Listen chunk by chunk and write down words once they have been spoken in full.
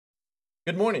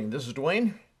Good morning, this is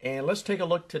Duane, and let's take a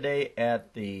look today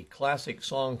at the classic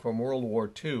song from World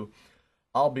War II,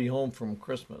 I'll Be Home from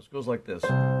Christmas. It goes like this.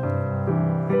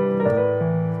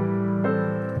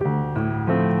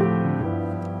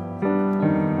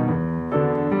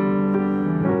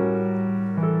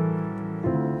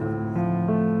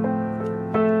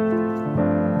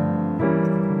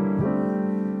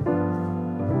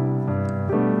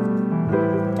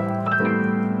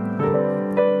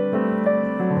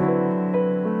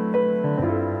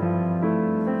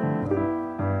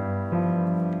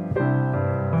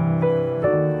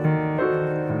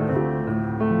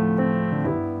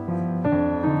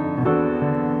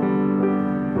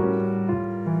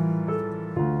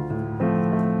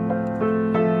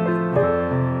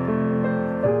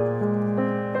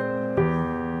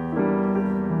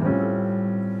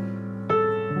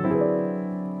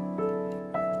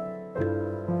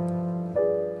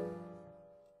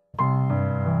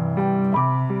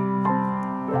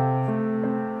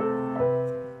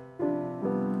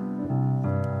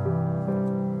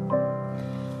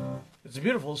 It's a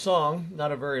beautiful song,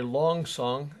 not a very long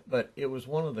song, but it was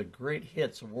one of the great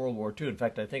hits of World War II. In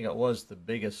fact, I think it was the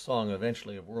biggest song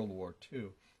eventually of World War II,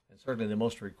 and certainly the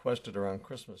most requested around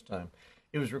Christmas time.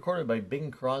 It was recorded by Bing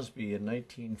Crosby in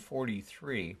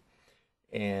 1943,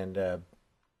 and it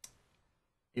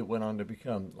went on to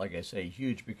become, like I say,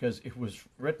 huge because it was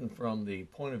written from the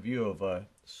point of view of a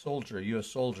soldier, a U.S.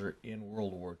 soldier in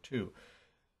World War II.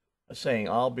 Saying,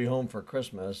 I'll be home for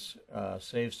Christmas,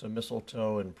 save some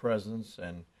mistletoe and presents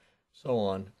and so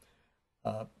on.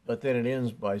 But then it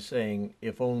ends by saying,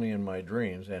 if only in my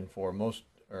dreams. And for most,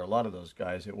 or a lot of those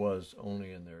guys, it was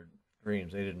only in their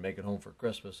dreams. They didn't make it home for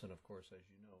Christmas. And of course, as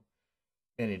you know,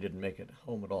 many didn't make it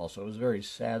home at all. So it was a very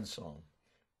sad song.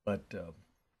 But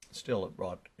still, it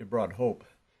brought hope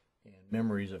and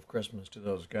memories of Christmas to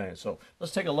those guys. So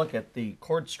let's take a look at the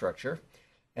chord structure.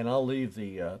 And I'll leave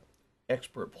the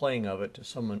expert playing of it to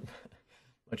someone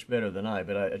much better than I,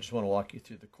 but I just want to walk you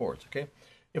through the chords, okay?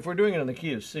 If we're doing it in the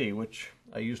key of C, which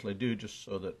I usually do just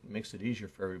so that it makes it easier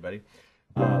for everybody,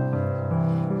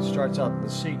 it starts out in the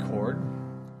C chord.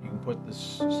 You can put the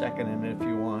second in it if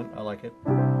you want. I like it.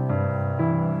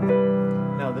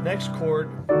 Now the next chord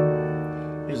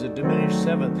is a diminished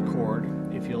seventh chord,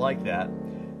 if you like that.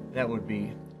 That would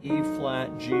be E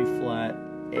flat, G flat,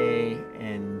 A,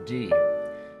 and D.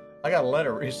 I got a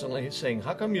letter recently saying,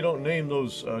 how come you don't name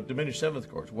those diminished seventh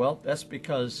chords? Well, that's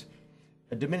because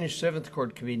a diminished seventh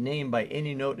chord can be named by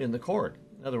any note in the chord.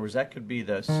 In other words, that could be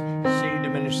the C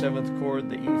diminished seventh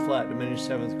chord, the E flat diminished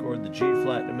seventh chord, the G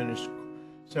flat diminished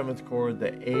seventh chord,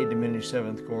 the A diminished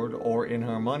seventh chord, or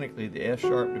inharmonically, the F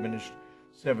sharp diminished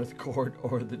seventh chord,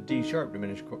 or the D sharp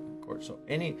diminished chord. So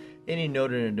any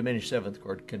note in a diminished seventh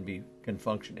chord can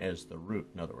function as the root,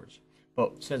 in other words.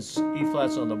 But since E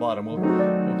flat's on the bottom, we'll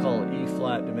call it E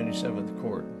flat diminished seventh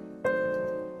chord.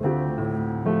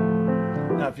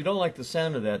 Now, if you don't like the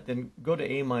sound of that, then go to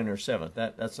A minor seventh.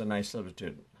 That's a nice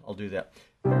substitute. I'll do that.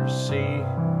 Here's C,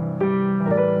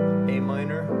 A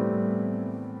minor.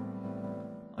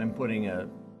 I'm putting a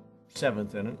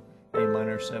seventh in it. A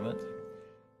minor seventh.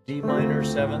 D minor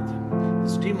seventh.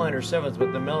 It's D minor seventh,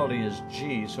 but the melody is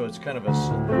G, so it's kind of a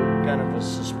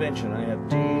suspension. I have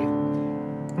D,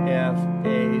 F,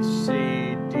 A,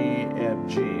 C, D, F,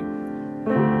 G.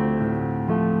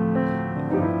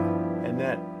 And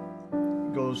that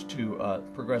goes to,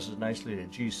 progresses nicely to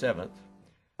G seventh.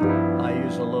 I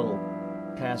use a little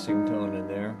passing tone in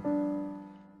there.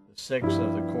 The sixth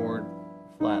of the chord,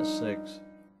 flat six,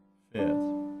 fifth.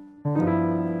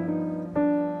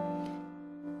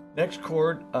 Next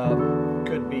chord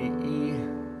could be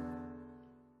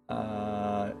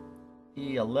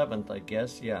E 11th, I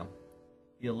guess, yeah.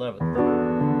 The 11th.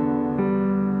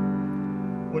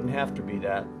 Wouldn't have to be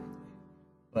that,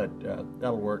 but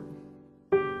that'll work.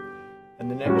 And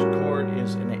the next chord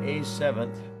is an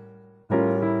A7th.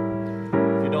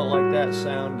 If you don't like that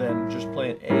sound, then just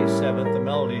play an A7th. The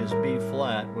melody is B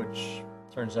flat, which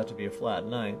turns out to be a flat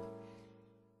ninth.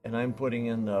 And I'm putting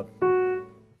in the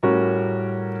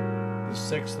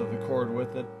sixth of the chord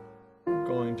with it,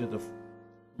 going to the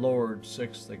lowered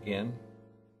sixth again.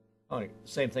 Oh,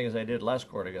 same thing as I did last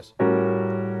chord, I guess. D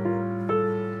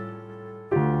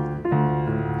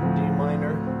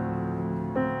minor,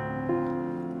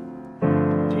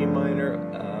 D minor,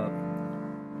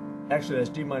 actually that's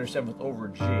D minor seventh over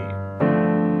G.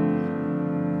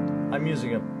 I'm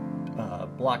using a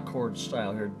block chord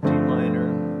style here. D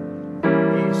minor,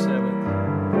 A seventh,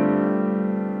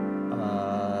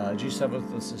 G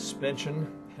seventh with suspension,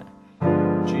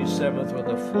 G seventh with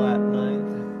a flat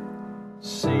ninth,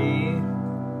 C,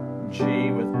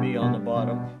 G with B on the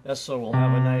bottom. That's so we'll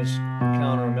have a nice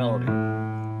counter melody.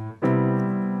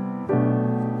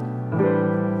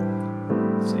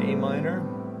 It's A minor.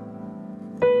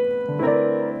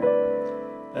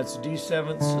 That's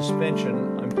D7th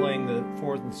suspension. I'm playing the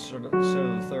 4th instead of the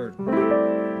 3rd.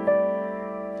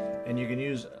 And you can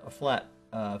use a flat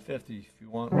 5th if you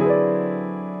want.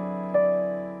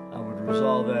 I would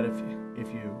resolve that if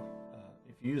you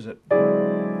use it.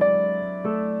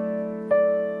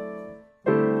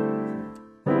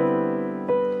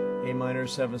 A minor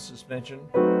 7th suspension.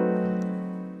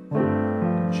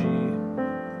 G.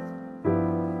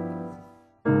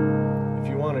 If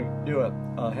you want to do a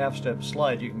half-step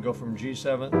slide, you can go from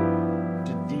G7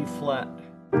 to D flat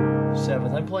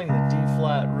 7th. I'm playing the D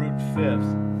flat root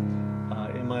 5th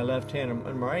in my left hand. In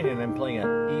my right hand, I'm playing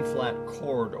an E flat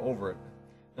chord over it.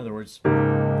 In other words,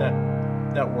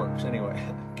 that works anyway.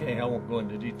 Okay, I won't go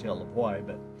into detail of why,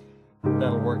 but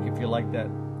that'll work if you like that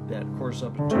chord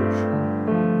substitution.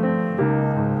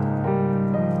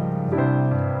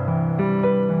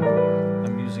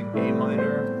 I'm using A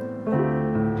minor,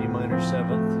 D minor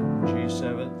 7th, G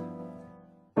 7th.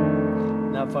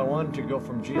 Now if I wanted to go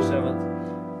from G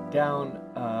 7th down,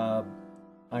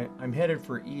 I'm headed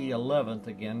for E 11th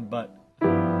again, but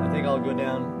I think I'll go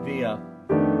down via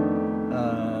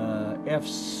F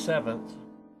 7th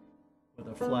with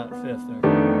a flat 5th there.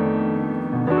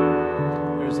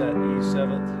 There's that E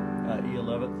 7th, E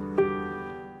 11th,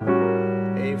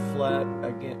 A flat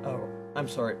again. Oh, I'm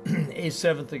sorry, A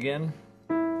 7th again,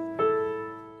 D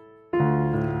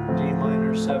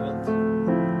minor 7th,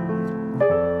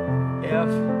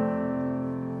 F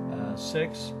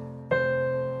 6.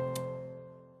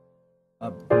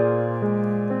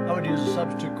 I would use a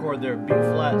substitute chord there, B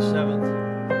flat 7th.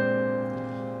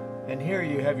 And here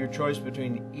you have your choice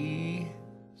between E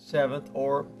 7th,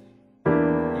 or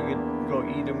you could go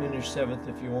E diminished 7th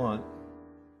if you want.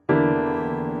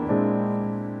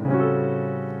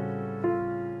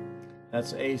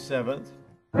 That's A 7th.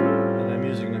 And I'm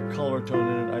using a color tone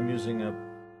in it. I'm using a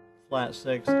flat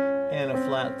 6th and a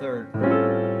flat 3rd.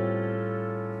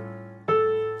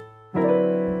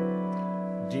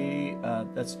 D,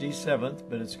 that's D 7th,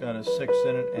 but it's got a 6th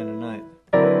in it and a 9th.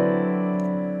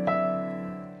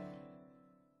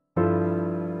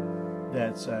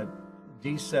 That's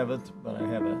D 7th, but I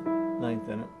have a 9th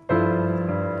in it.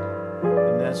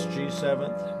 And that's G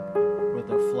 7th with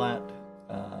a flat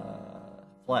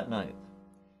 9th.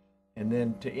 And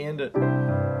then to end it,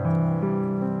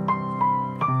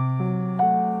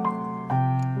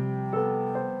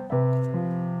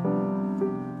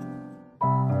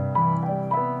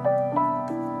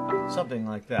 something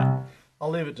like that. I'll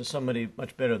leave it to somebody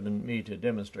much better than me to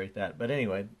demonstrate that. But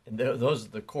anyway, those are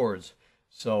the chords.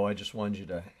 So I just wanted you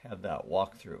to have that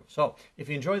walkthrough. So if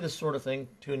you enjoy this sort of thing,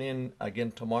 tune in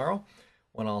again tomorrow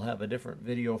when I'll have a different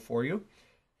video for you.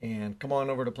 And come on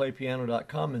over to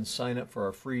PlayPiano.com and sign up for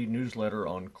our free newsletter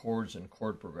on chords and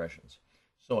chord progressions.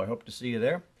 So I hope to see you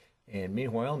there. And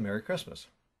meanwhile, Merry Christmas.